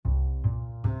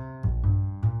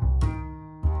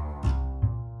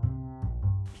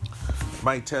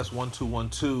Mic test 1 2 1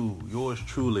 2. Yours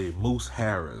truly, Moose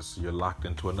Harris. You're locked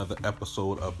into another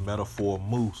episode of Metaphor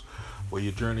Moose, where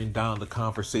you're journeying down the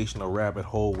conversational rabbit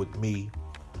hole with me.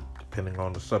 Depending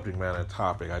on the subject matter and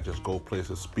topic, I just go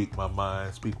places, speak my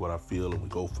mind, speak what I feel, and we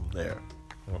go from there.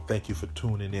 And thank you for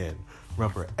tuning in.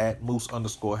 Remember, at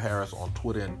Moose_Harris on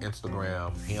Twitter and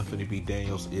Instagram. Anthony B.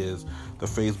 Daniels is the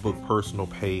Facebook personal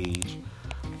page.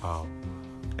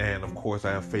 And of course,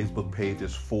 I have Facebook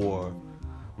pages for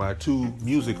my two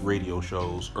music radio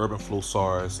shows, Urban Flow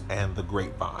SARS and The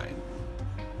Grapevine.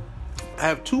 I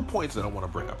have 2 points that I want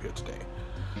to bring up here today.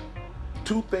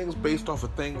 2 things based off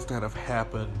of things that have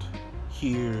happened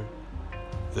here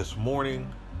this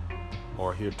morning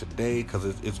or here today, because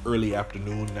it's early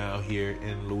afternoon now here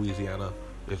in Louisiana.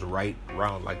 It's right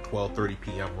around like 12:30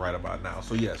 p.m. right about now.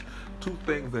 So yes, 2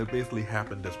 things that basically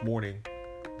happened this morning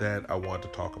that I want to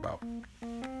talk about.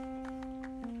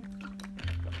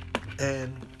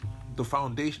 And the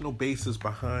foundational basis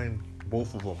behind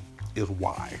both of them is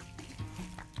why.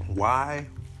 Why,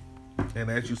 and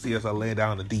as you see as I lay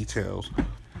down the details,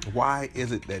 why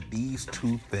is it that these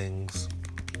 2 things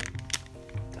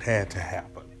had to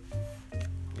happen?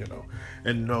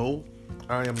 And no,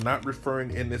 I am not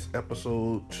referring in this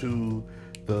episode to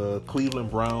the Cleveland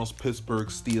Browns Pittsburgh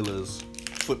Steelers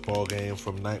football game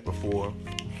from night before.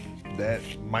 That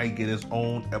might get its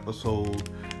own episode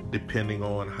depending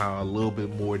on how a little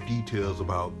bit more details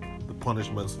about the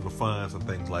punishments and the fines and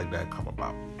things like that come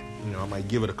about. I might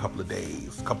give it a couple of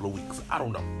days, a couple of weeks. I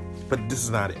don't know. But this is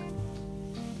not it.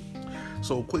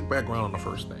 So, quick background on the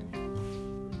first thing.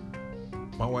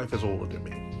 My wife is older than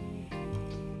me.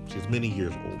 She's many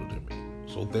years older than me.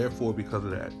 So, therefore, because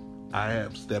of that, I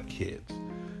have stepkids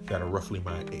that are roughly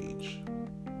my age.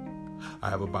 I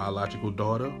have a biological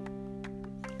daughter,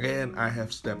 and I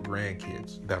have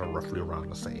step-grandkids that are roughly around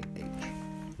the same age.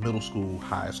 Middle school,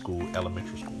 high school,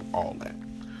 elementary school, all that.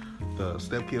 The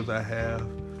stepkids I have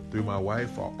through my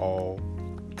wife are all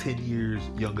 10 years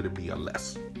younger than me or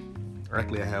less.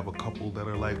 Actually, I have a couple that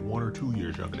are like 1 or 2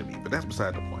 years younger than me, but that's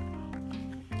beside the point.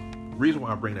 The reason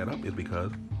why I bring that up is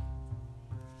because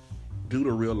due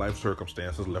to real life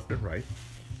circumstances left and right,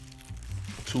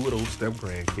 2 of those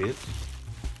step-grandkids,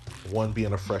 one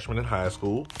being a freshman in high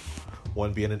school,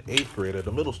 one being an 8th grader at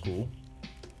the middle school,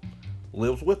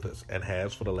 lives with us and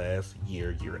has for the last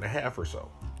year and a half or so.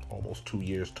 Almost 2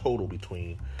 years total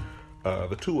between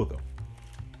the 2 of them.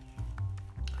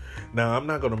 Now, I'm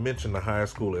not going to mention the high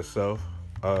school itself.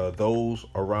 Those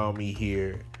around me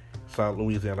here, South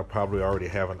Louisiana, probably already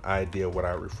have an idea what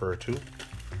I refer to.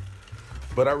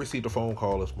 But I received a phone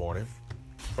call this morning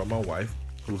from my wife,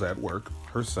 who's at work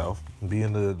herself,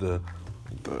 being the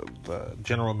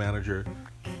general manager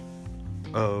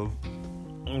of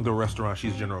the restaurant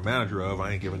she's general manager of.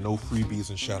 I ain't giving no freebies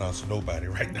and shout outs to nobody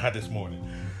right now this morning.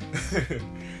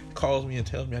 Calls me and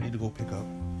tells me I need to go pick up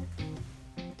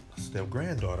a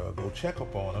step-granddaughter, go check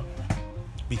up on her,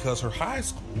 because her high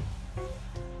school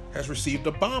has received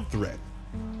a bomb threat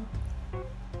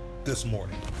this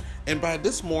morning. And by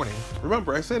this morning,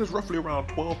 remember I said it's roughly around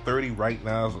 12:30 right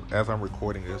now as I'm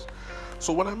recording this.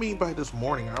 So what I mean by this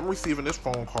morning, I'm receiving this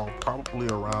phone call probably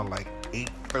around like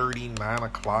 8:30, 9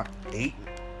 o'clock,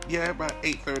 about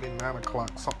 8:30, 9 o'clock,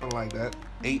 something like that.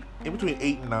 In between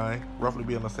 8 and 9, roughly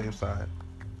be on the safe side.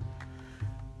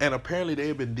 And apparently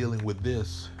they've been dealing with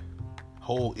this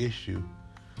whole issue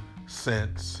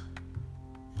since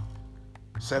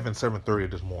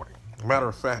 7:30 this morning. Matter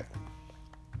of fact,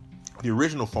 the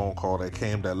original phone call that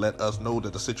came that let us know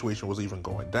that the situation was even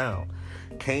going down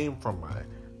came from my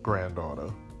granddaughter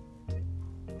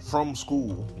from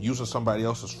school using somebody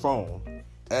else's phone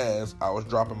as I was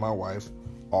dropping my wife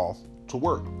off to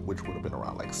work, which would have been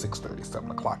around like 6:30, 7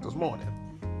 o'clock this morning,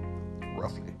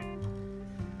 roughly.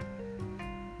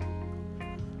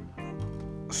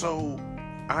 So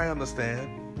I understand,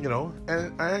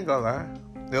 and I ain't gonna lie,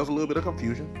 there was a little bit of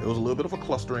confusion. There was a little bit of a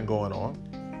clustering going on.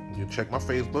 You check my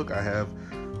Facebook, I have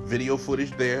video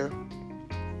footage there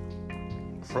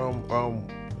from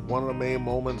one of the main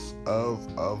moments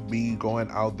of me going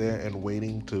out there and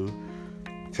waiting to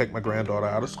take my granddaughter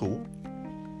out of school.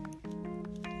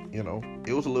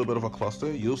 It was a little bit of a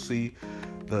cluster. You'll see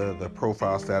the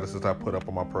profile statuses I put up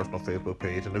on my personal Facebook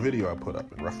page and the video I put up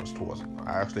in reference to us.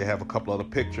 I actually have a couple other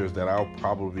pictures that I'll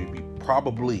probably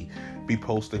be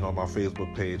posting on my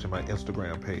Facebook page and my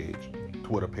Instagram page,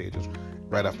 Twitter pages,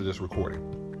 right after this recording.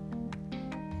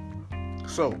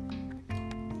 So,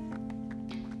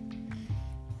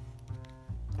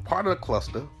 part of the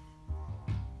cluster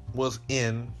was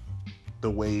in the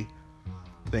way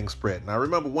things spread. Now,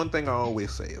 remember, one thing I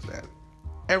always say is that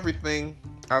everything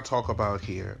I talk about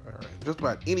here, all right, just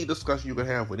about any discussion you can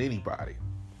have with anybody,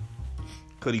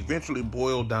 could eventually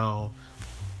boil down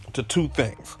to two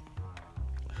things.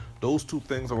 Those two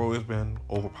things have always been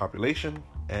overpopulation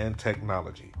and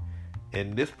technology.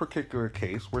 In this particular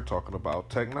case, we're talking about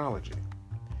technology.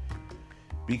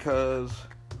 Because,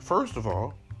 first of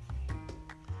all,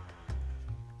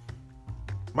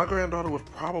 my granddaughter was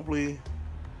probably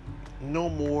no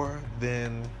more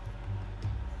than,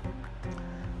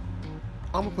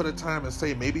 I'm going to put a time and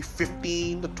say maybe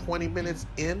 15 to 20 minutes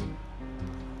in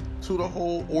to the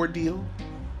whole ordeal.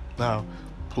 Now,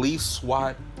 police,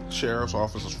 SWAT, sheriff's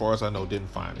office, as far as I know, didn't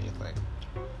find anything.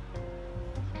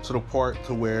 To the part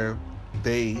to where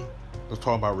they was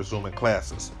talking about resuming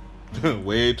classes.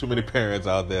 Way too many parents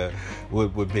out there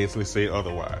would basically say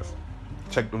otherwise.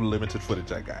 Check the limited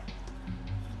footage I got.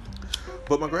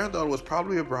 But my granddaughter was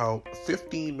probably about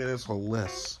 15 minutes or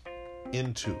less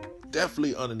into,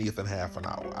 definitely underneath in half an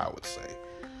hour, I would say.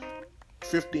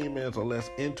 15 minutes or less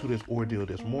into this ordeal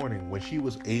this morning when she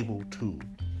was able to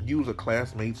use a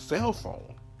classmate's cell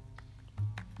phone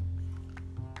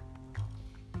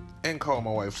and call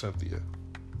my wife Cynthia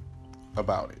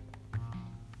about it.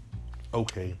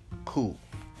 Okay, cool.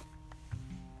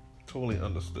 Totally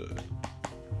understood.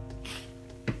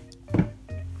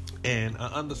 And I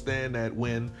understand that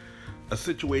when a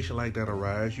situation like that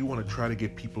arises, you want to try to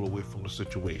get people away from the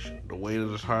situation. The way that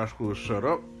this high school is set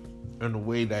up and the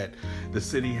way that the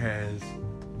city has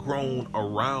grown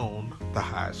around the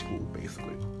high school,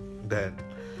 basically. That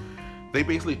they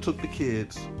basically took the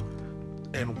kids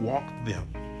and walked them.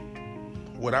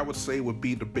 What I would say would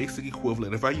be the basic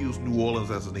equivalent, if I use New Orleans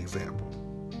as an example,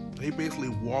 they basically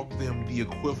walked them the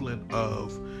equivalent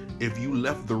of if you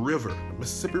left the river, the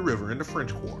Mississippi River in the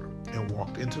French Quarter, and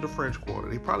walked into the French Quarter.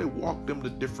 They probably walked them the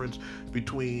difference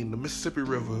between the Mississippi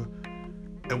River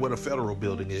and where the federal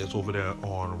building is over there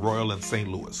on Royal and St.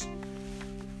 Louis.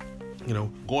 You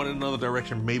know, going in another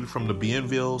direction, maybe from the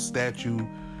Bienville statue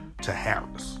to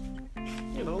Harris.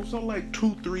 You know, something like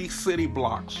 2-3 city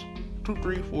blocks.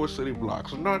 2-3-4 city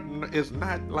blocks. It's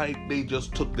not like they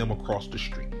just took them across the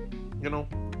street. You know?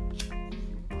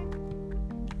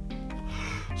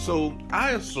 So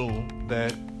I assume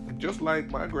that just like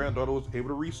my granddaughter was able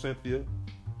to reach Cynthia,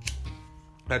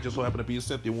 that just so happened to be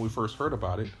Cynthia when we first heard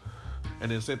about it,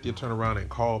 and then Cynthia turned around and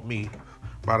called me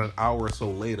about an hour or so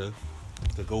later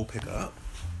to go pick her up,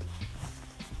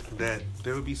 that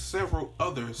there would be several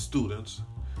other students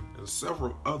and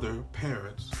several other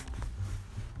parents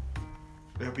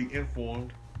that would be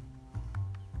informed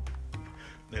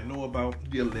and know about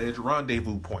the alleged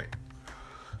rendezvous point,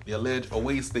 the alleged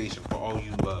away station for all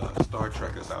you Star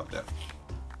Trekkers out there.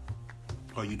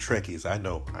 Or you Trekkies. I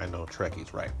know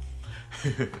Trekkies, right?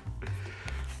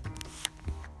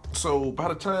 So by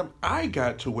the time I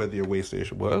got to where the away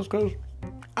station was, because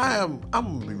I'm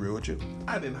gonna be real with you,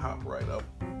 I didn't hop right up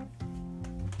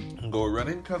and go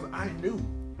running because I knew,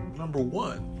 number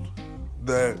one,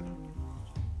 that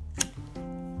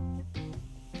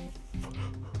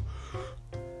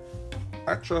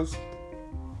I trust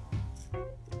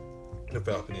the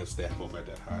Falconeer staff over at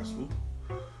that high school.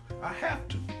 I have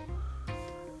to.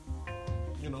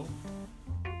 You know,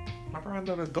 my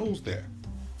granddaughter goes there.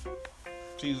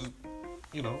 She's,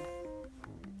 you know,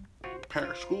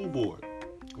 parish school board,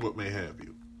 what may have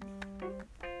you.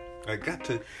 I got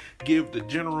to give the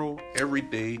general,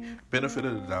 everyday benefit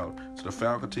of the doubt to the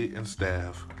faculty and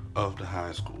staff of the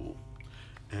high school,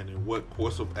 and in what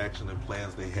course of action and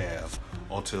plans they have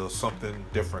until something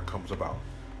different comes about.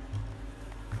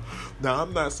 Now,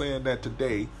 I'm not saying that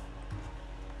today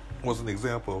was an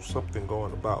example of something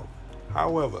going about.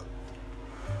 However,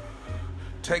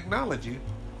 technology,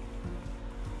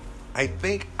 I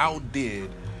think, outdid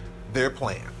their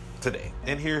plan today.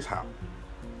 And here's how.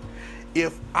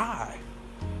 If I,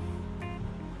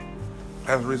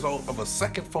 as a result of a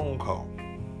second phone call,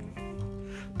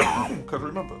 because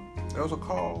remember,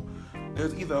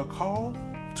 there's either a call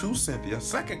to Cynthia, a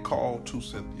second call to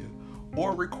Cynthia,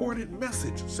 or a recorded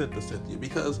message sent to Cynthia,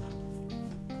 because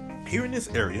here in this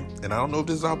area, and I don't know if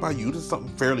this is out by you, this is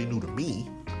something fairly new to me.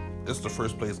 This is the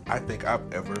first place I think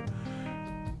I've ever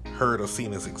heard or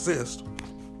seen this exist.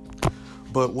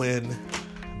 But when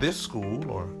this school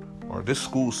or this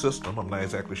school system, I'm not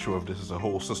exactly sure if this is a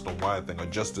whole system-wide thing or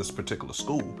just this particular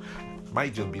school. It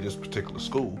might just be this particular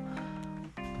school.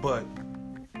 But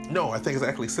no, I think it's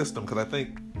actually system, because I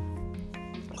think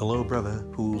a little brother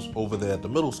who's over there at the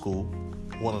middle school,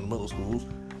 one of the middle schools,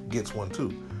 gets one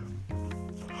too.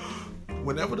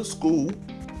 Whenever the school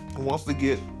wants to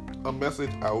get a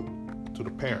message out to the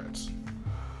parents,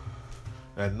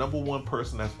 that number one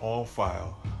person that's on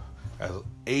file as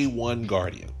A1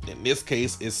 guardian. In this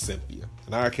case, it's Cynthia.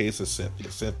 In our case, it's Cynthia.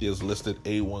 Cynthia is listed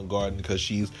A1 guardian because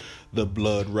she's the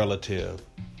blood relative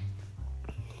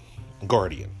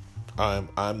guardian.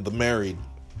 I'm the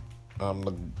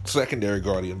secondary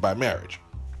guardian by marriage.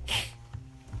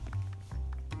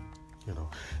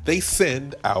 They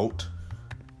send out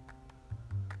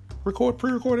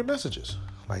pre-recorded messages.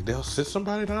 Like, they'll sit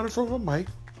somebody down in front of a mic,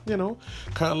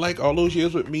 kind of like all those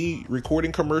years with me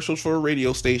recording commercials for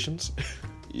radio stations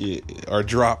or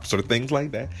drops or things like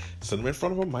that. Send them in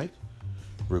front of a mic,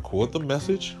 record the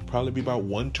message, probably be about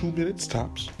 1-2 minutes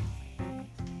tops.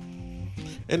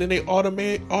 And then they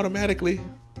automatically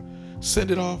send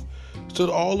it off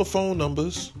to all the phone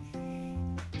numbers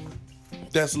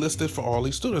that's listed for all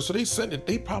these students. So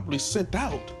they probably sent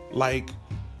out, like,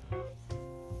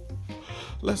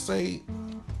 let's say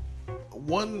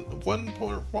one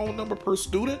phone number per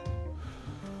student.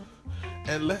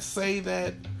 And let's say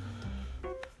that,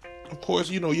 of course,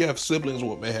 you have siblings or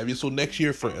what may have you. So next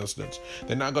year, for instance,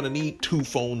 they're not going to need 2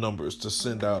 phone numbers to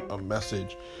send out a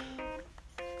message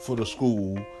for the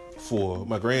school for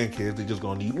my grandkids. They're just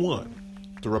going to need 1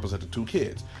 to represent the 2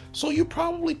 kids. So you're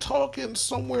probably talking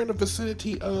somewhere in the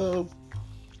vicinity of,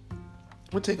 I'm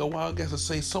going to take a wild guess and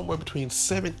say somewhere between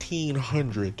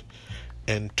 1,700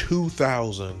 and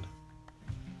 2,000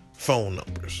 phone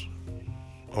numbers.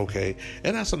 Okay?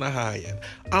 And that's on the high end.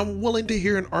 I'm willing to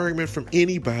hear an argument from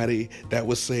anybody that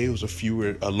would say it was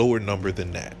a lower number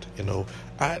than that.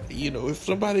 If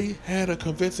somebody had a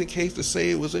convincing case to say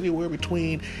it was anywhere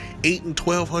between 8 and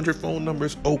 1,200 phone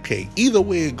numbers, okay. Either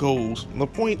way it goes, the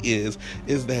point is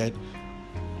that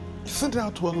sent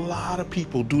out to a lot of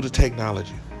people due to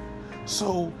technology.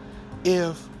 So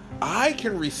if I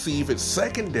can receive it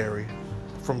secondary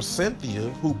from Cynthia,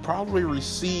 who probably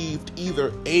received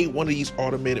either A, one of these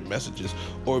automated messages,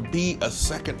 or B, a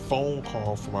second phone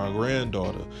call from our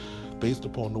granddaughter based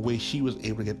upon the way she was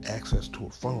able to get access to a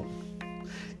phone.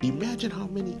 Imagine how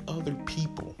many other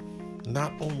people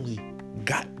not only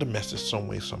got the message some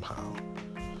way, somehow,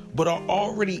 but are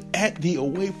already at the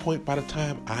away point by the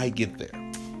time I get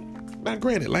there. Now,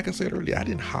 granted, like I said earlier, I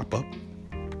didn't hop up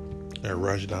and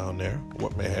rush down there,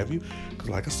 what may have you, because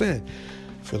like I said,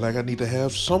 I feel like I need to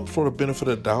have some sort of benefit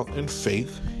of doubt and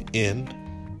faith in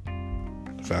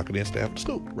the faculty and staff of the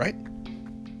school, right?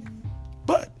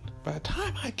 But by the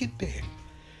time I get there,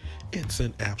 it's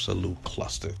an absolute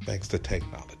cluster thanks to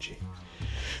technology.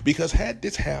 Because had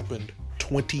this happened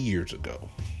 20 years ago,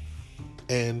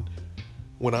 and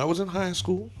when I was in high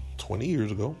school 20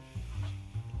 years ago,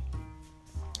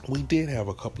 we did have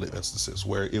a couple of instances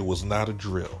where it was not a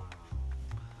drill,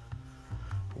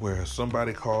 where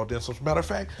somebody called in. So, as a matter of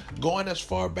fact, going as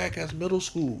far back as middle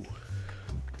school,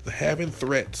 having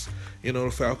threats,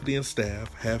 the faculty and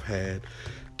staff have had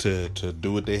to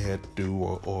do what they had to do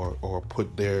or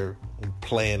put their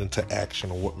plan into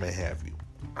action or what may have you.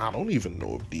 I don't even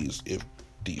know if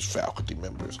these faculty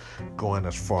members going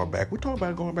as far back. We're talking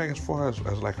about going back as far as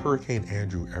like Hurricane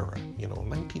Andrew era,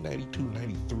 1992,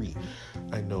 93.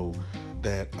 I know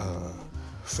that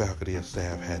faculty and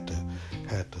staff had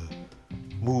to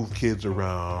move kids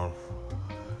around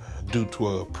due to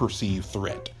a perceived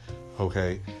threat.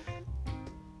 Okay.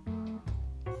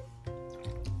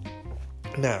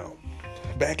 Now,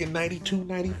 back in 92,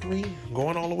 93,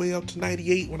 going all the way up to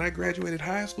 98 when I graduated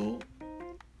high school,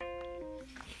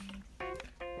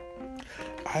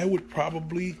 I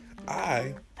probably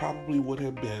would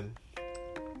have been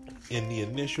in the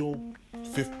initial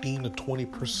 15 to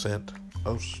 20%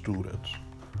 of students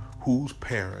whose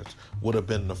parents would have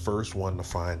been the first one to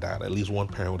find out. At least one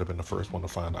parent would have been the first one to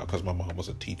find out, because my mom was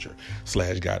a teacher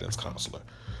 / guidance counselor.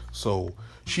 So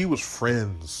she was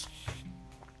friends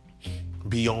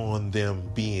beyond them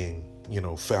being,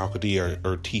 faculty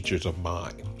or teachers of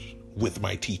mine with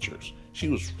my teachers. She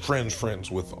was friends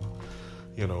with them.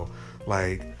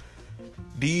 Like,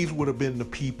 these would have been the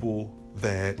people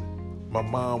that my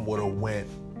mom would have went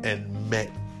and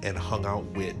met and hung out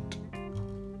with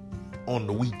on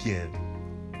the weekend,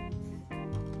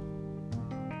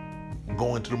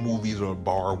 going to the movies or a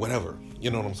bar or whatever.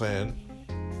 You know what I'm saying?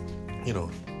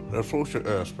 That social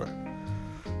aspect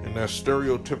and that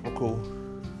stereotypical,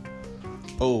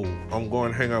 I'm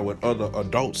going to hang out with other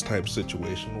adults type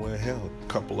situation, where hell, a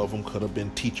couple of them could have been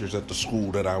teachers at the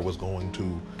school that I was going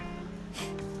to,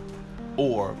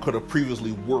 or could have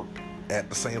previously worked at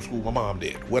the same school my mom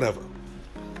did, whatever.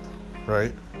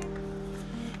 Right?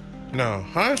 Now,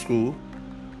 high school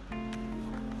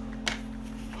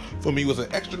for me was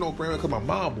an extra no-brainer because my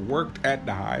mom worked at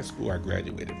the high school I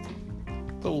graduated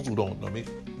from. Those who don't know me,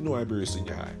 New Iberia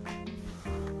Senior High.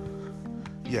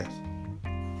 Yes.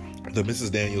 The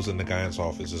Mrs. Daniels in the guidance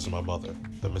office is my mother.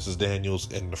 The Mrs.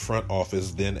 Daniels in the front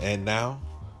office then and now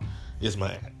is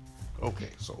my aunt. Okay,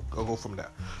 so I'll go from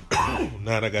that.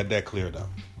 Now that I got that cleared up.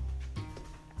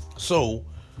 So,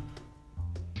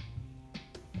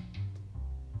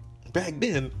 back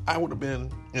then, I would have been,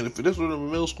 and if this was a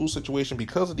middle school situation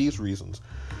because of these reasons,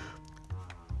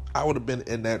 I would have been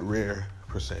in that rare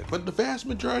percent. But the vast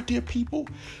majority of people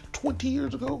 20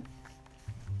 years ago,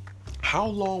 how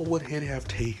long would it have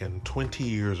taken 20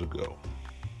 years ago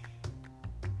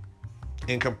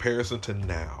in comparison to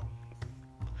now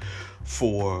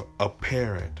for a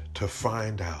parent to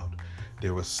find out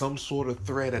there was some sort of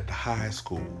threat at the high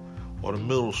school or the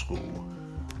middle school,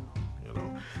 you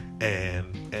know,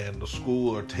 and the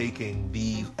school are taking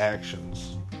these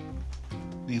actions,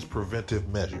 these preventive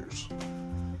measures?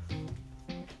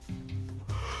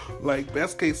 Like,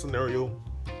 best case scenario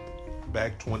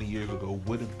back 20 years ago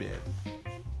would have been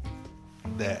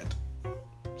that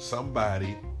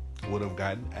somebody would have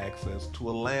gotten access to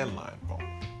a landline phone.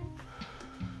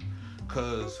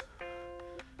 Because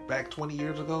back 20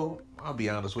 years ago, I'll be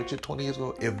honest with you, 20 years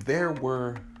ago, if there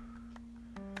were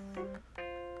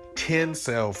 10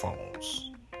 cell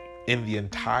phones in the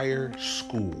entire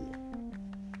school,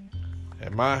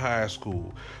 at my high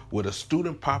school, with a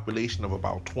student population of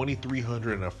about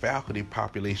 2,300 and a faculty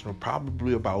population of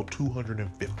probably about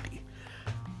 250.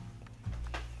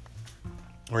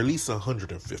 Or at least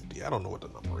 150. I don't know what the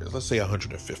number is. Let's say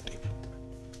 150.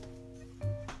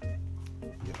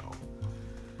 You know.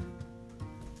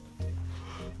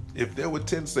 If there were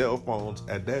 10 cell phones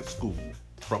at that school,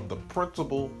 from the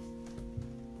principal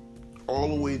all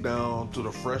the way down to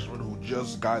the freshman who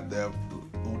just got there,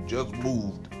 who just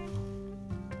moved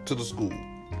to the school,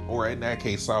 or in that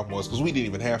case sophomores, because we didn't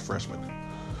even have freshmen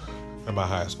in my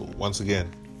high school. Once again,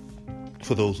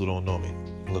 for those who don't know me,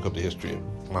 look up the history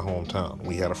of my hometown.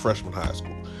 We had a freshman high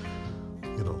school,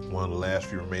 you know, one of the last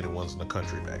few remaining ones in the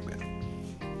country back then,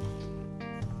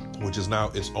 which is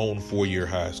now its own 4-year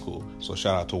high school. So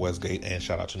shout out to Westgate and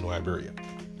shout out to New Iberia.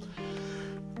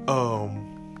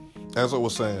 As I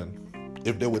was saying,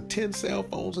 if there were 10 cell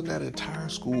phones in that entire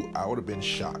school, I would have been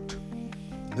shocked.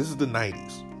 This is the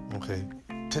 90s. Okay,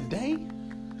 today,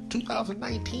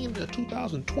 2019 to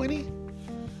 2020,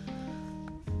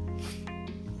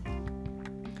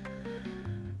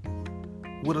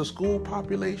 with a school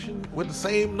population with the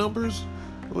same numbers,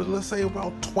 with let's say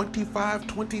about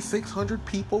 2,600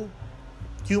 people,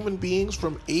 human beings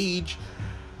from age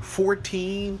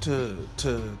 14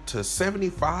 to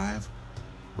 75,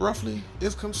 roughly,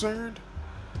 is concerned,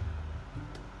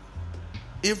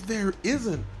 if there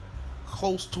isn't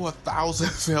close to 1,000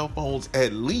 cell phones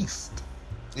at least,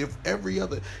 if 1/3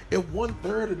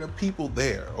 of the people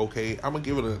there, okay, I'm gonna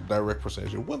give it a direct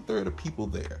percentage, if 1/3 of people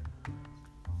there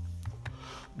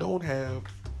don't have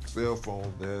cell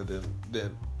phones there,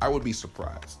 then I would be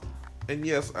surprised. And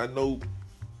yes, I know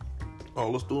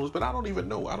all the students, but I don't even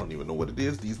know what it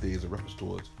is these days in reference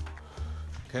towards,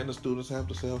 can the students have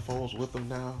the cell phones with them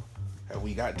now? Have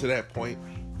we gotten to that point?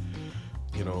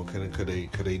 You know, could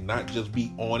they not just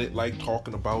be on it, like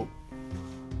talking about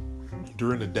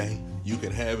during the day? You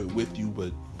can have it with you,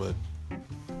 but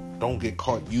don't get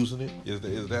caught using it.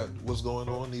 Is that what's going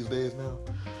on these days now?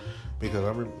 Because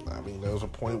I mean, there was a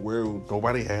point where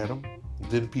nobody had them.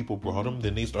 Then people brought them.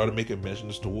 Then they started making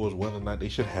measures towards whether or not they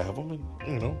should have them. And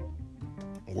you know,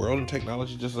 world and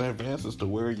technology just advances to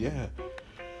where, yeah,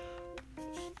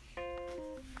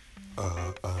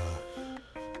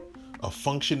 a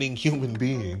functioning human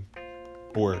being,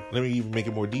 or let me even make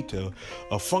it more detailed,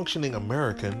 a functioning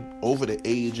American over the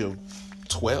age of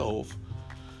 12,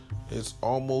 it's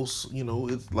almost, you know,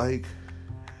 it's like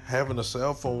having a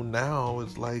cell phone now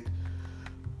is like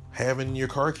having your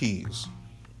car keys.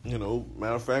 You know,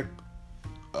 matter of fact,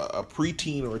 a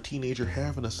preteen or a teenager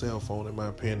having a cell phone, in my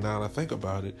opinion, now that I think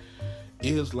about it,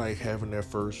 is like having their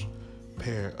first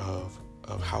pair of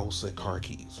house and car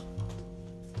keys.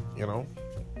 You know?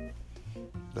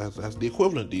 That's the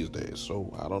equivalent these days. So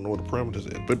I don't know what the parameters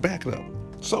is. But back it up.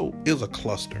 So it's a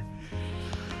cluster.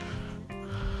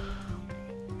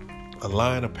 A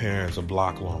line of parents a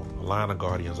block long. A line of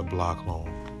guardians a block long.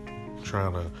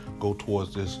 Trying to go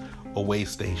towards this away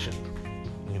station.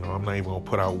 You know, I'm not even going to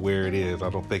put out where it is. I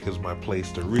don't think it's my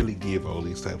place to really give all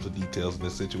these types of details in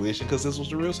this situation, because this was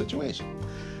the real situation.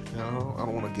 You know, I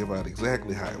don't want to give out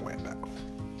exactly how it went down.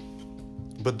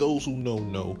 But those who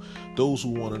know. Those who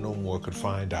want to know more could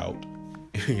find out.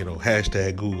 You know,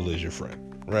 hashtag Google is your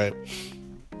friend, right?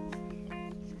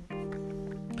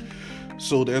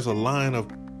 So there's a line of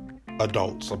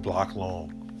adults a block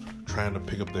long trying to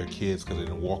pick up their kids because they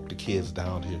didn't walk the kids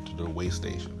down here to the way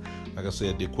station. Like I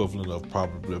said, the equivalent of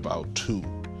probably about 2,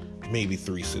 maybe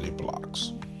 3 city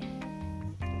blocks.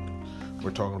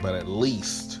 We're talking about at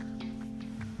least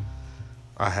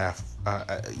a half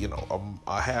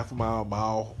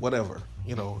mile, whatever.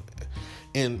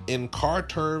 In car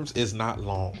terms, is not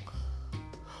long.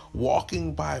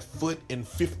 Walking by foot in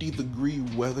 50-degree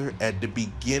weather at the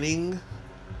beginning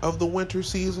of the winter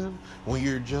season, when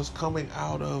you're just coming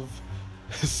out of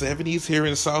 70s here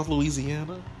in South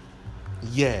Louisiana,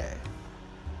 yeah,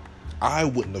 I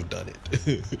wouldn't have done it.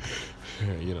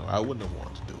 I wouldn't have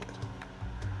wanted to do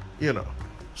it.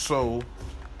 So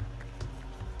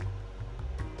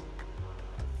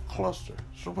cluster.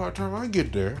 So by the time I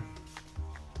get there,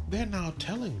 they're now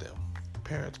telling them,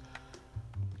 parents,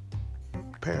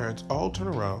 all turn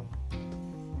around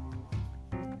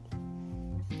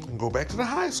and go back to the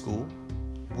high school.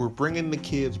 We're bringing the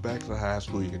kids back to the high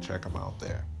school. You can check them out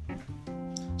there.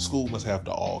 School must have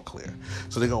the all clear.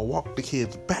 So they're going to walk the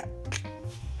kids back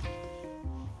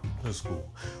to school.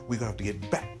 We're going to have to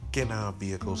get back in our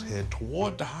vehicles, head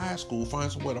toward the high school,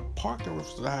 find somewhere to park in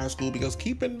reference to the high school, because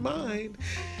keep in mind,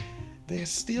 they're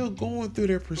still going through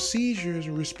their procedures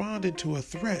and responding to a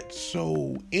threat.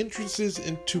 So entrances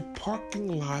into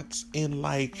parking lots in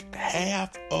like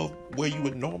half of where you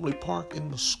would normally park in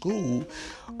the school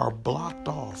are blocked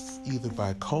off either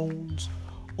by cones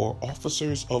or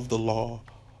officers of the law,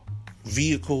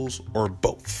 vehicles, or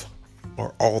both,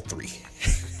 or all three.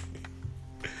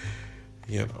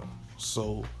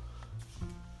 So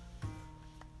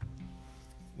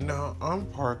Now I'm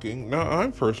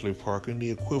personally parking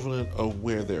the equivalent of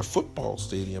where their football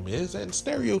stadium is, and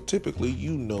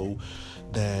stereotypically,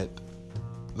 that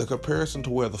the comparison to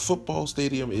where the football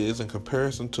stadium is in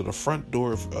comparison to the front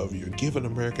door of your given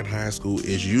American high school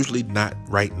is usually not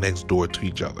right next door to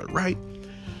each other, right?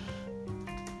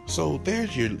 So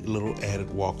there's your little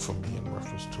added walk for me in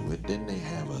reference to it. Then they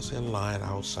have us in line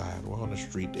outside. We're on the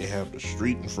street. They have the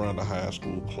street in front of the high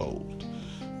school closed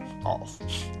off,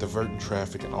 diverting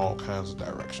traffic in all kinds of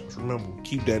directions. Remember,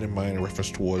 keep that in mind in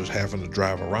reference towards having to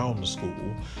drive around the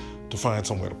school to find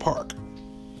somewhere to park.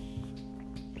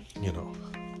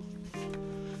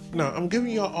 Now, I'm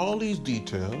giving y'all all these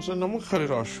details, and I'm going to cut it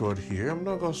off short here. I'm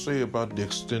not going to say about the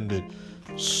extended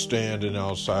standing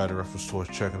outside in reference towards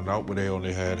checking it out, where they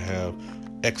only had to have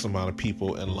X amount of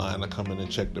people in line to come in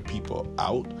and check the people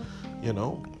out.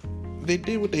 They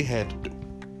did what they had to do.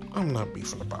 I'm not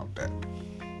beefing about that.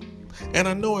 And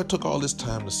I know I took all this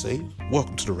time to say,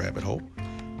 welcome to the rabbit hole.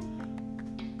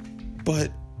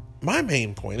 But my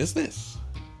main point is this.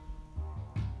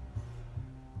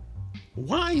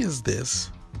 Why is this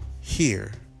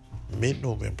here,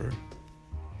 mid-November,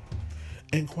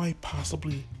 and quite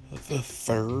possibly the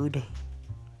third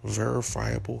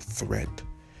verifiable threat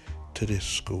to this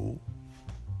school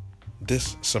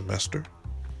this semester?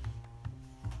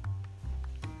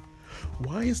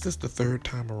 Why is this the third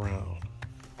time around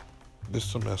this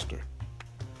semester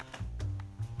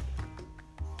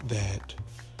that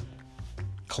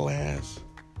class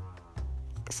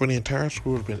for the entire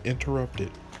school has been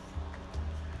interrupted,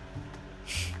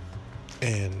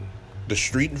 and the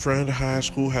street in front of the high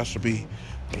school has to be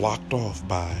blocked off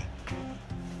by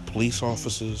police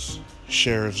officers,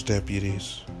 sheriff's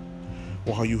deputies,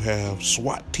 while you have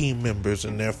SWAT team members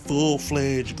in their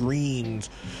full-fledged greens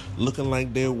looking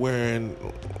like they're wearing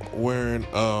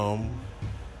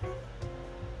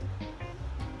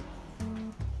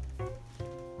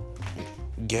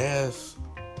gas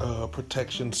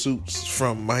protection suits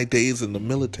from my days in the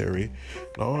military,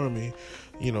 the army,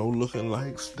 looking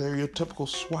like stereotypical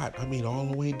SWAT. I mean, all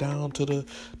the way down to the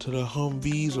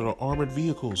Humvees or the armored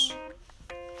vehicles.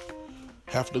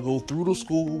 Have to go through the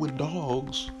school with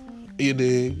dogs.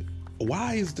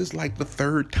 Why is this like the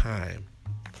third time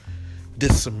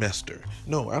this semester?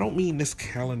 No, I don't mean this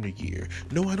calendar year.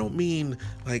 No, I don't mean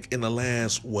like in the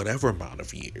last whatever amount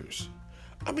of years.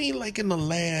 I mean like in the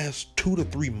last 2 to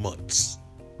 3 months.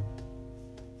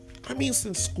 I mean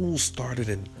since school started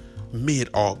in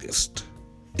mid-August.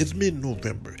 It's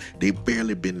mid-November. They've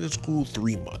barely been in school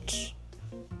 3 months.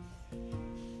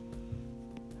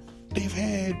 They've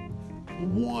had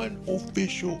one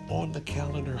official on the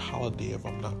calendar holiday, if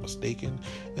I'm not mistaken,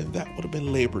 and that would have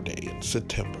been Labor Day in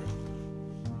September.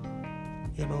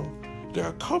 They're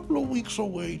a couple of weeks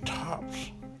away, tops.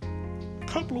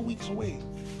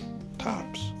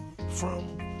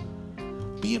 From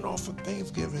being off for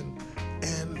Thanksgiving,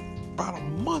 and about a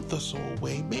month or so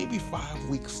away, maybe 5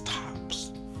 weeks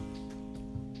tops,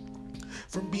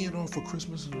 from being off for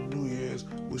Christmas and New Year's,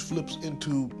 which flips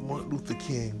into Martin Luther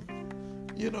King.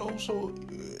 So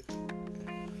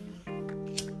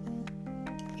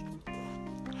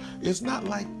it's not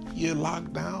like you're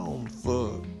locked down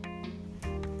for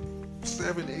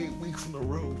 7 to 8 weeks in a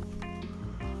row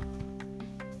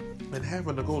and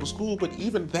having to go to school. But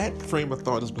even that frame of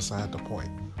thought is beside the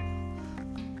point.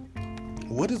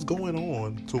 What is going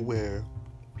on to where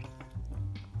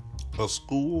a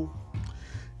school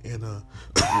in a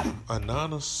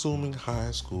non-assuming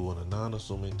high school in a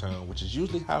non-assuming town, which is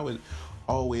usually how it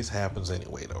always happens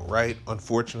anyway, though, right?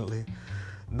 Unfortunately,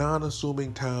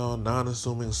 non-assuming town,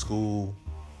 non-assuming school,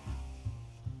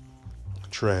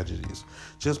 tragedies.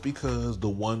 Just because the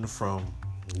one from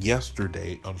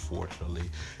yesterday, unfortunately,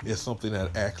 is something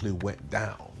that actually went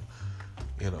down,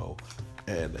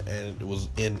 and it was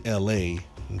in LA,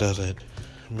 doesn't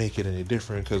make it any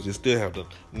different, because you still have the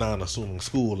non-assuming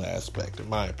school aspect, in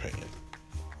my opinion.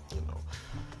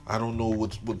 I don't know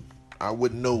I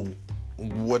wouldn't know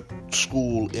what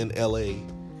school in LA,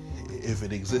 if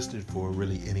it existed for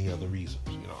really any other reasons.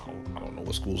 I don't know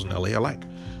what schools in LA are like.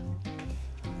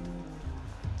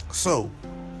 So,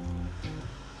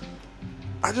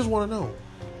 I just want to know,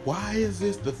 why is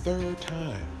this the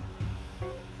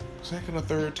second or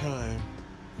third time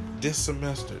this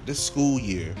semester, this school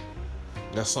year,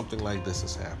 that something like this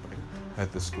is happening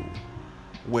at the school?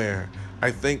 Where I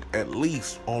think at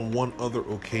least on one other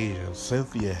occasion,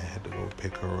 Cynthia had to go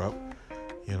pick her up,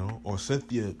 or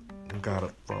Cynthia got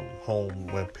up from home,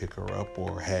 went pick her up,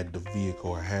 or had the vehicle,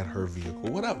 or had her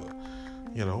vehicle, whatever.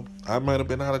 I might have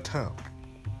been out of town.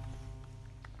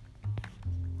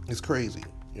 It's crazy.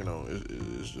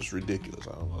 It's just ridiculous.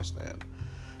 I don't understand.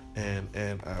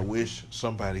 And I wish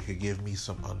somebody could give me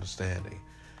some understanding.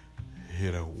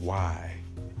 Why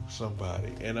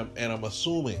somebody, and I'm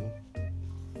assuming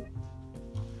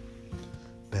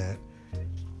that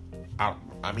I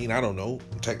don't know.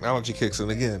 Technology kicks in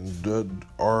again.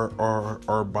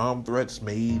 Are bomb threats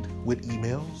made with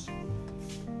emails,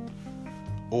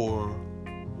 or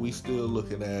we still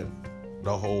looking at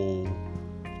the whole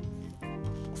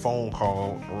phone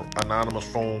call, or anonymous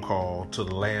phone call to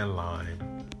the landline,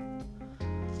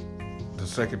 the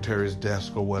secretary's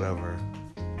desk or whatever,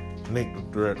 make the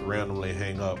threat randomly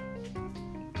hang up?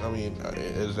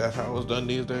 Is that how it's done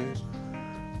these days?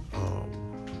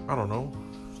 I don't know.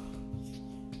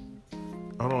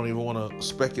 I don't even want to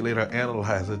speculate or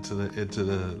analyze into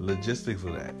the logistics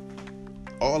of that.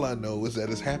 All I know is that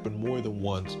it's happened more than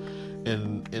once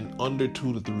in under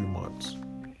 2 to 3 months.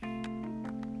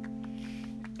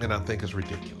 And I think it's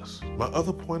ridiculous. My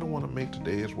other point I want to make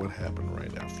today is what happened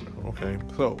right after. Okay?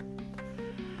 So,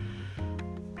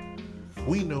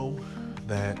 we know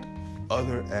that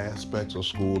other aspects of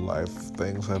school life,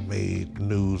 things have made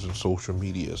news and social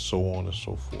media, so on and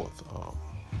so forth.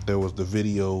 There was the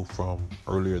video from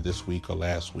earlier this week or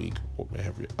last week,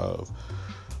 of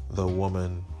the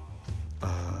woman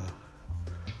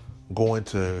going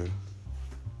to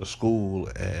the school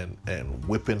and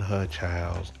whipping her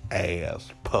child's ass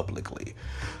publicly,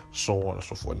 so on and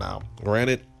so forth. Now,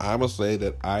 granted, I must say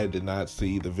that I did not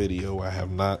see the video. I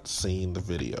have not seen the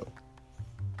video.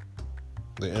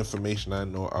 The information I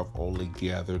know, I've only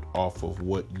gathered off of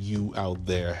what you out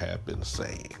there have been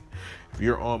saying. If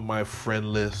you're on my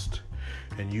friend list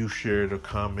and you shared a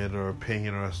comment or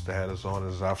opinion or a status on it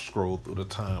as I've scrolled through the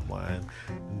timeline,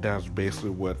 that's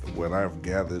basically what I've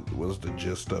gathered was the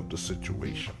gist of the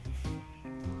situation.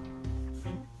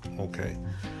 Okay.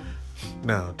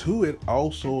 Now, to it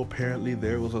also, apparently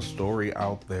there was a story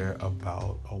out there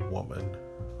about a woman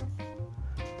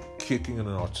kicking an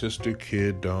autistic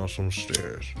kid down some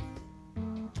stairs.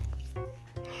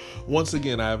 Once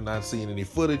again, I have not seen any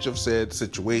footage of said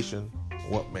situation,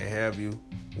 what may have you.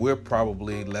 We're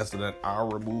probably less than an hour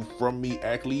removed from me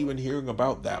actually even hearing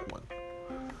about that one.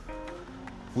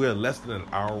 We're less than an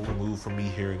hour removed from me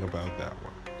hearing about that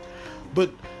one.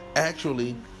 But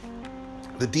actually,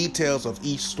 the details of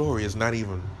each story is not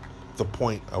even the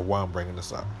point of why I'm bringing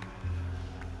this up.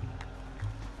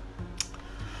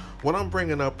 What I'm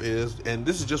bringing up is, and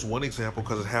this is just one example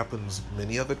because it happens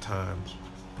many other times,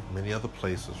 many other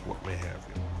places, what may have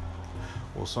you.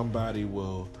 Well, somebody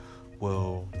will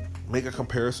make a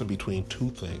comparison between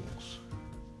two things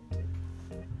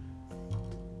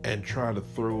and try to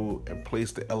throw and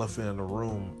place the elephant in the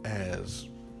room as,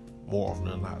 more often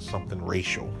than not, something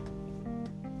racial.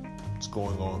 It's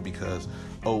going on because,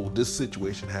 this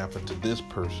situation happened to this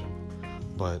person,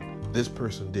 but this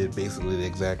person did basically the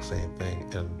exact same thing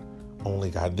and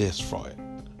only got this for it.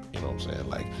 You know what I'm saying?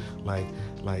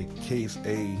 Like case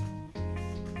A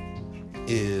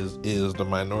is the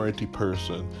minority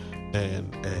person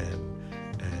and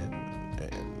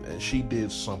she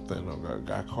did something or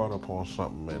got caught up on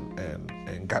something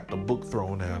and got the book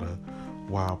thrown at her,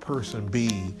 while person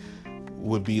B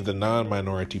would be the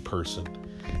non-minority person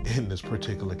in this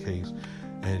particular case.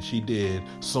 And she did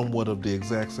somewhat of the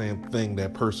exact same thing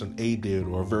that person A did,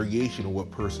 or a variation of what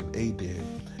person A did.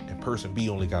 And person B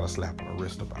only got a slap on the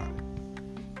wrist about it.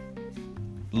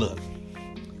 Look,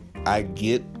 I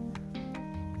get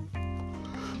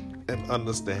and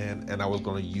understand, and I was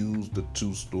going to use the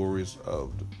two stories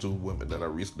of the two women that I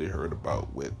recently heard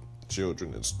about with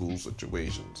children in school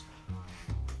situations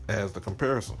as the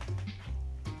comparison.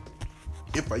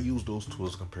 If I use those two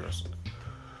as comparison,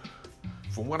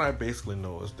 from what I basically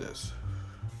know is this: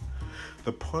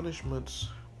 the punishments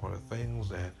or the things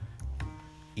that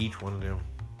each one of them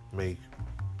make,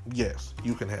 yes,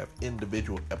 you can have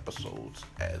individual episodes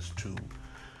as to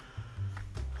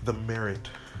the merit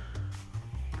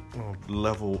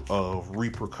level of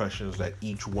repercussions that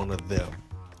each one of them,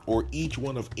 or each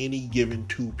one of any given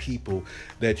two people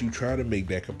that you try to make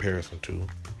that comparison to,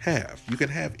 have. You can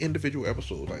have individual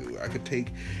episodes. I could take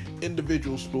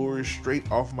individual stories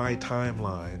straight off my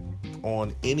timeline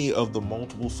on any of the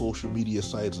multiple social media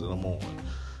sites that I'm on,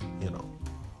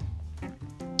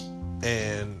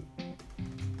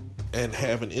 and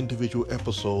have an individual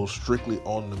episode strictly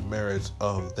on the merits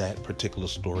of that particular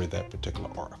story, that particular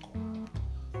article.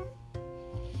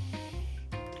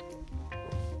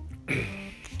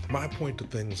 My point to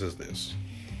things is this: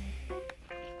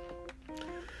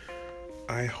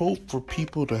 I hope for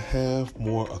people to have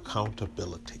more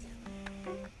accountability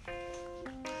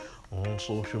on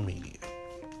social media.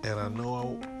 And I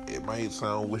know it might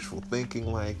sound wishful thinking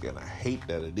like, and I hate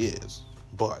that it is,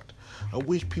 but I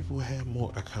wish people had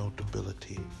more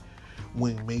accountability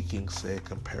when making said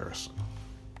comparison.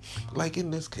 Like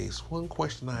in this case, one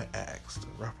question I asked in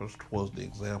reference was the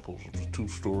examples of the two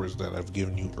stories that I've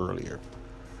given you earlier.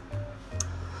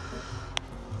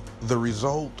 The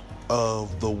result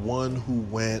of the one who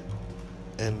went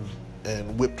and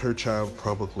whipped her child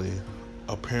publicly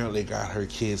apparently got her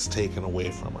kids taken away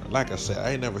from her. Like I said,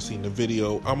 I ain't never seen the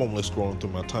video. I'm only scrolling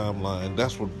through my timeline.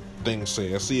 That's what things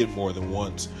say. I see it more than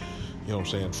once,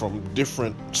 from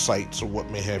different sites or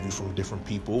what may have you, from different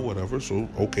people, whatever. So,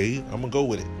 okay, I'm gonna go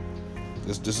with it.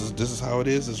 This is how it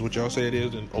is. This is what y'all say it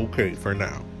is, and okay for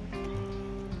now.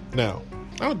 Now,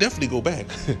 I'll definitely go back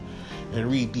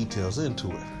and read details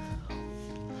into it.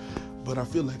 But I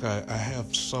feel like I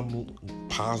have some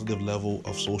positive level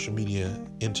of social media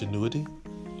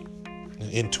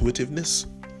intuitiveness,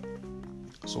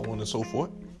 so on and so forth.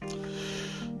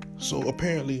 So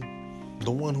apparently,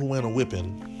 the one who went a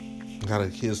whipping got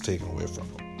her kids taken away from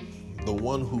him. The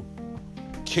one who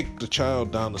kicked the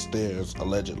child down the stairs,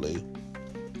 allegedly,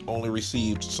 only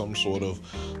received some sort of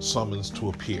summons to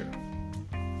appear.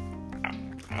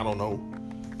 I don't know.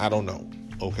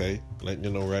 Okay? Letting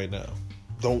you know right now.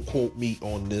 Don't quote me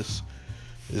on this.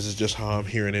 This is just how I'm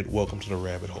hearing it. Welcome to the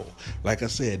rabbit hole. Like I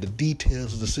said, the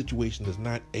details of the situation is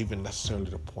not even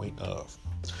necessarily the point of.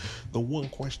 The one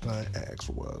question I asked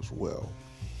was,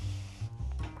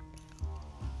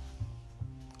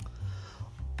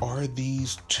 are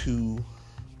these two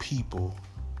people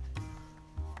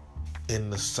in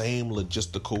the same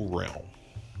logistical realm?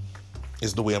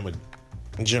 Is the way I'm going to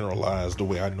generalize the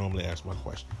way I normally ask my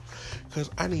question.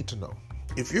 Because I need to know.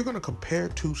 If you're going to compare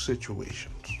two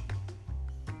situations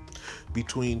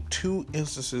between two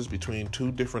instances, between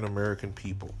two different American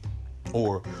people,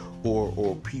 or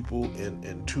people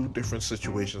in two different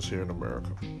situations here in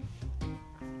America,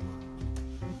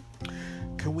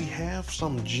 can we have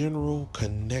some general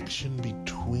connection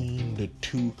between the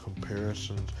two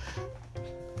comparisons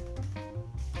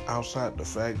outside the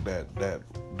fact that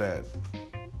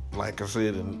like I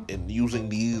said, in using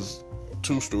these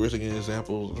two stories again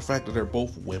examples, the fact that they're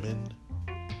both women,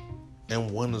 and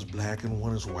one is black and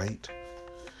one is white,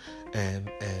 and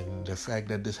the fact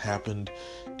that this happened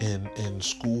in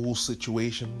school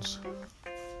situations,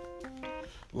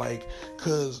 like,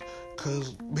 cause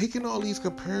making all these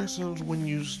comparisons when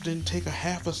you then take a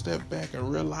half a step back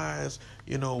and realize,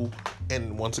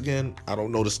 and once again, I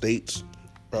don't know the states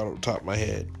right off the top of my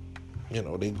head,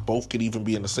 they both could even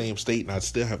be in the same state and I'd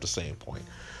still have the same point,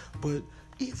 but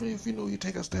even if, you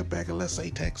take a step back and let's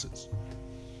say Texas,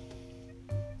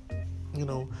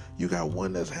 you got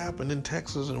one that's happened in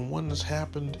Texas and one that's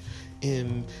happened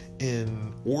in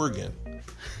Oregon.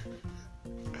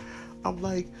 I'm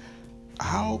like,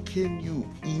 how can you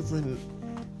even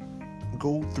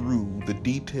go through the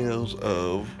details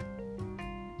of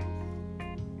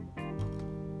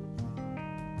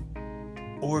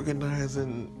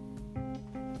organizing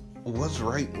what's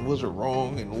right and what's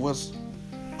wrong and what's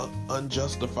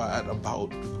unjustified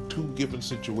about two given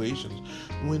situations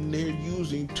when they're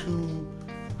using two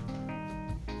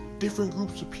different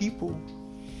groups of people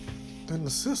than the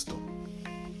system.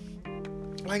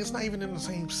 Like, it's not even in the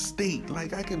same state.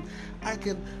 Like, I can,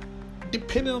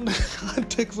 depending on the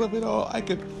context of it all, I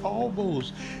can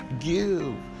almost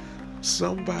give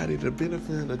somebody the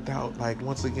benefit of the doubt. Like,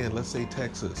 once again, let's say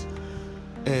Texas,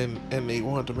 and they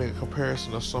want to make a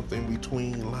comparison of something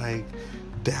between like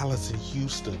Dallas and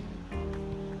Houston.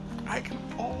 I can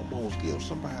almost give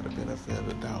somebody the benefit of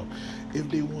the doubt if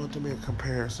they want to make a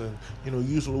comparison,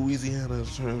 use Louisiana in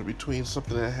terms between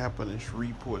something that happened in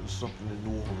Shreveport and something in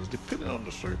New Orleans, depending on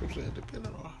the circumstance,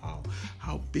 depending on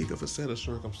how big of a set of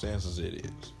circumstances it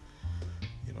is.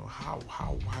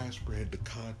 How widespread the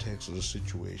context of the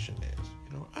situation is.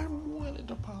 I'm willing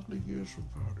to possibly give some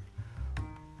powder.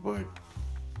 But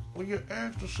when you're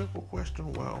asked a simple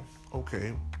question, well,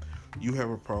 okay, you have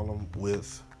a problem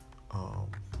with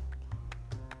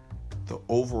the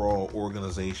overall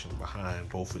organization behind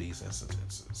both of these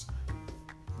instances.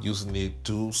 Using the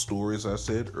two stories I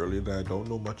said earlier that I don't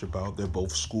know much about, they're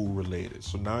both school related.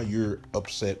 So now you're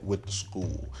upset with the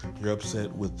school. You're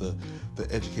upset with the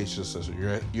education system.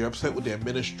 You're upset with the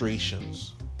administration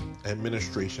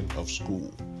of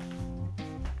school.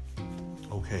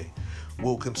 Okay.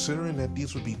 Well, considering that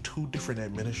these would be two different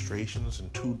administrations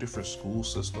and two different school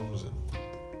systems and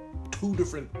two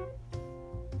different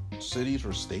cities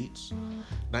or states,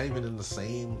 not even in the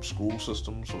same school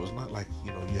system, so it's not like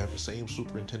you have the same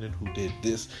superintendent who did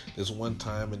this one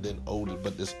time and then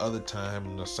but this other time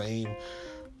in the same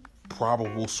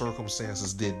probable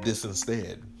circumstances did this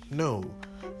instead. No,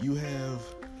 you have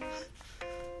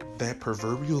that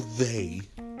proverbial they,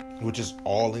 which is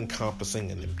all encompassing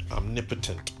and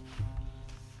omnipotent.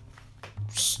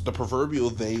 The proverbial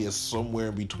they is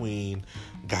somewhere between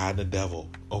God and the devil,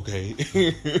 okay?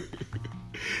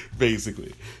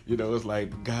 Basically, it's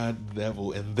like God, the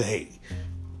devil, and they.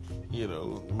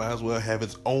 Might as well have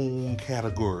its own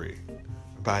category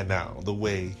by now, the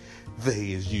way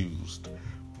they is used.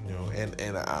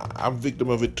 And I'm victim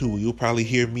of it too. You'll probably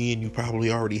hear me, and you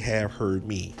probably already have heard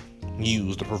me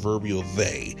use the proverbial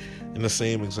they in the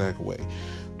same exact way.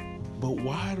 But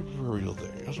why the proverbial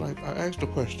they? It's like, I asked the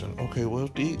question, okay, well,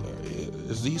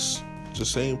 is these the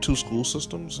same two school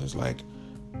systems? It's like,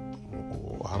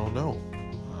 well, I don't know.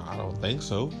 I don't think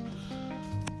so.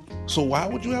 So why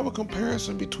would you have a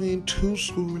comparison between two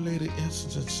school-related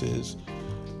instances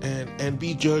and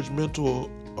be judgmental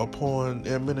upon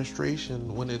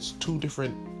administration when it's two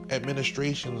different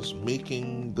administrations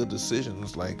making the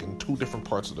decisions, like in two different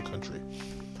parts of the country?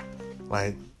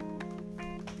 Like,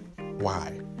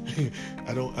 why?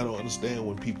 I don't understand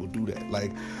when people do that.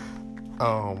 Like,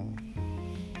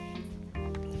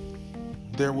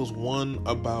 there was one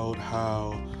about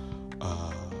how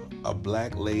a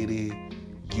black lady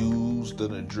used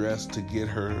an address to get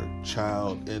her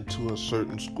child into a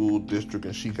certain school district,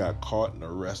 and she got caught and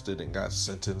arrested and got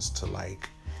sentenced to like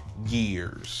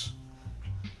years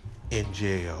in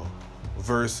jail,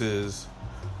 versus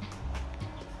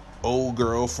old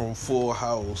girl from Full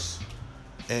House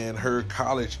and her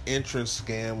college entrance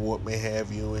scam, what may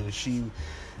have you, and she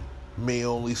may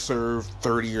only serve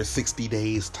 30 or 60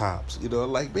 days tops.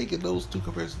 Like making those two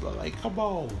comparisons, like, come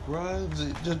on, bruh.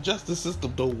 The justice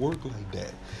system don't work like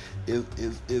that.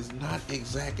 It's not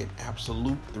exact and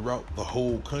absolute throughout the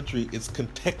whole country. It's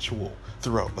contextual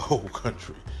throughout the whole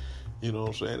country. You know what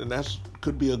I'm saying? And that's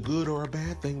could be a good or a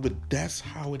bad thing, but that's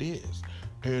how it is.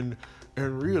 And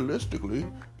realistically,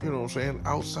 you know what I'm saying,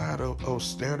 outside of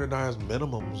standardized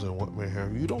minimums and what may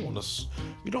have you, don't want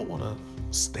to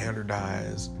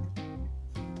standardize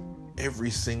every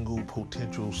single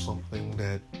potential something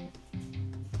that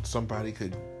somebody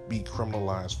could be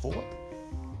criminalized for.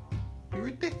 You're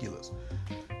ridiculous.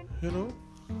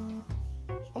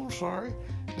 I'm sorry.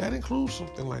 That includes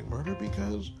something like murder,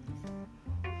 because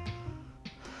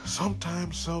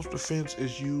sometimes self-defense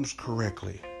is used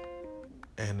correctly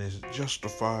and is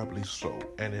justifiably so,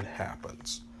 and it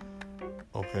happens.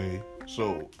 Okay?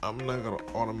 So I'm not going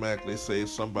to automatically say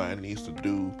somebody needs to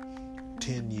do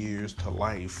 10 years to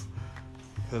life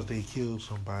because they killed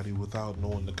somebody without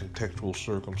knowing the contextual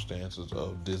circumstances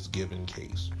of this given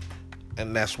case.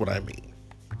 And that's what I mean.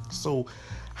 So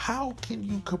how can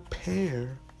you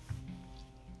compare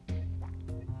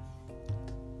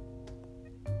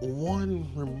one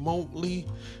remotely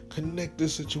connected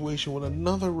situation with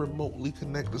another remotely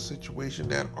connected situation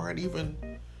that aren't even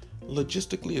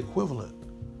logistically equivalent?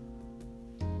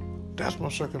 That's my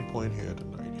second point here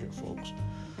tonight, folks.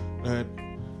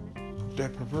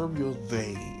 That proverbial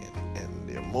they and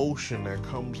the emotion that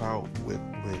comes out with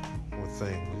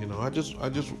things. I just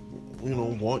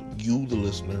want you, the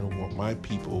listener, want my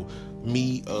people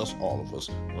Me, us, all of us.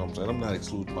 You know what I'm saying? I'm not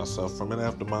excluding myself from it. I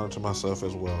have to monitor myself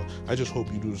as well. I just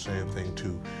hope you do the same thing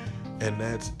too. And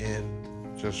that's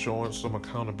in just showing some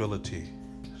accountability,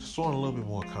 showing a little bit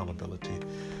more accountability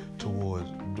towards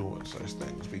doing such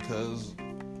things, because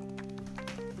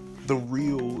the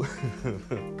real,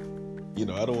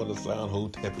 I don't want to sound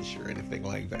hoteppish or anything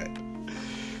like that,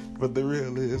 but the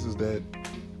real is that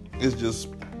it's just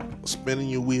spinning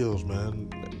your wheels, man,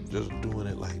 just doing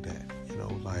it like that,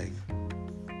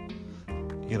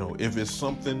 if it's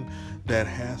something that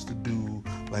has to do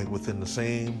like within the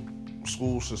same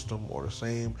school system or the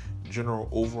same general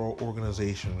overall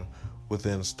organization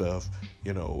within stuff,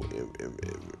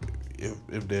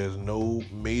 if there's no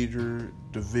major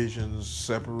divisions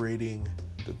separating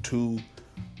the two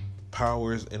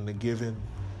powers in the given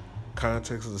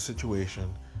context of the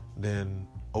situation, then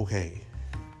okay,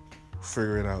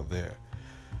 figure it out there.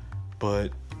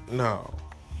 But no,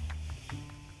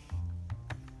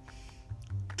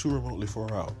 too remotely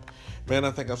far out. Man,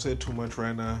 I think I've said too much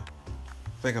right now.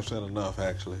 I think I've said enough,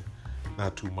 actually.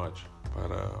 Not too much.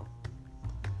 But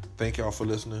thank y'all for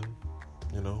listening,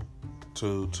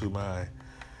 to my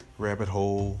rabbit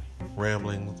hole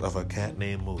ramblings of a cat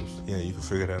named Moose. Yeah, you can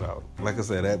figure that out. Like I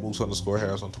said, at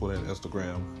Moose_Harris on Twitter and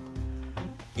Instagram.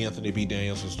 Anthony B.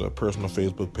 Daniels is the personal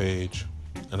Facebook page.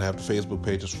 And I have the Facebook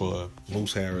pages for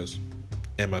Moose Harris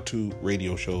and my 2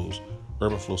 radio shows,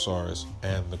 Urban Flossaurus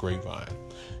and The Grapevine.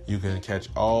 You can catch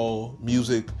all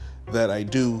music that I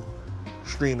do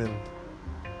streaming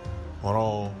on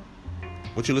all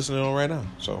what you're listening on right now.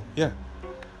 So, yeah.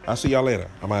 I'll see y'all later.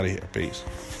 I'm out of here. Peace.